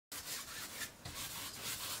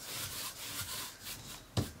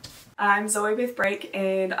I'm Beth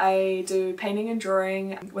and I do painting and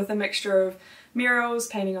drawing with a mixture of murals,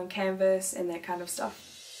 painting on canvas and that kind of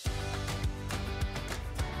stuff.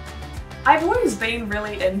 I've always been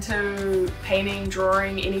really into painting,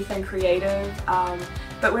 drawing, anything creative,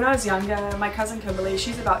 but when I was younger, my cousin Kimberly,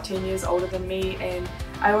 she's about 10 years older than me, and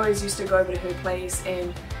I always used to go over to her place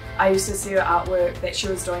and I used to see her artwork that she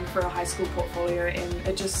was doing for a high school portfolio, and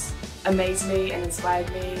it just amazed me and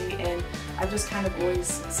inspired me, and I've just kind of always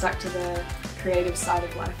stuck to the creative side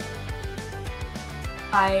of life.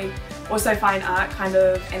 I also find art kind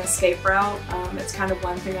of an escape route. It's kind of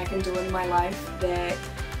one thing I can do in my life that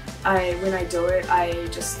when I do it, I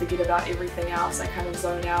just forget about everything else. I kind of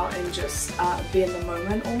zone out and just be in the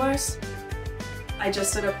moment almost. I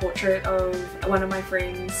just did a portrait of one of my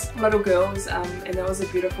friends' little girls, and that was a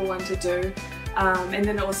beautiful one to do. And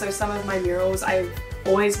then also some of my murals, I've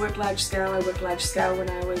always worked large scale. I worked large scale when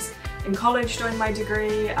I was in college doing my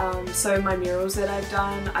degree, so my murals that I've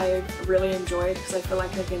done I've really enjoyed because I feel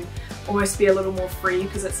like I can almost be a little more free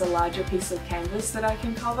because it's a larger piece of canvas that I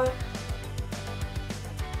can cover.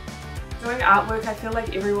 Doing artwork, I feel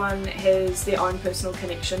like everyone has their own personal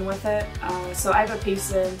connection with it. So I have a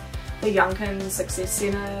piece in the Youngkin Success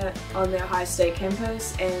Centre on their High State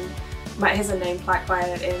campus, and it has a name plaque by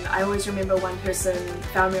it, and I always remember one person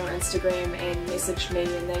found me on Instagram and messaged me,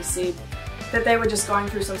 and they said that they were just going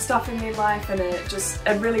through some stuff in their life, and it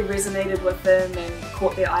really resonated with them and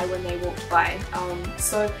caught their eye when they walked by.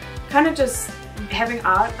 So kind of just having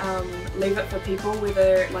art, leave it for people,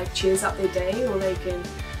 whether it like cheers up their day or they can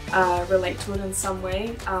relate to it in some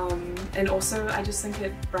way, and also I just think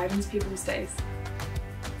it brightens people's days.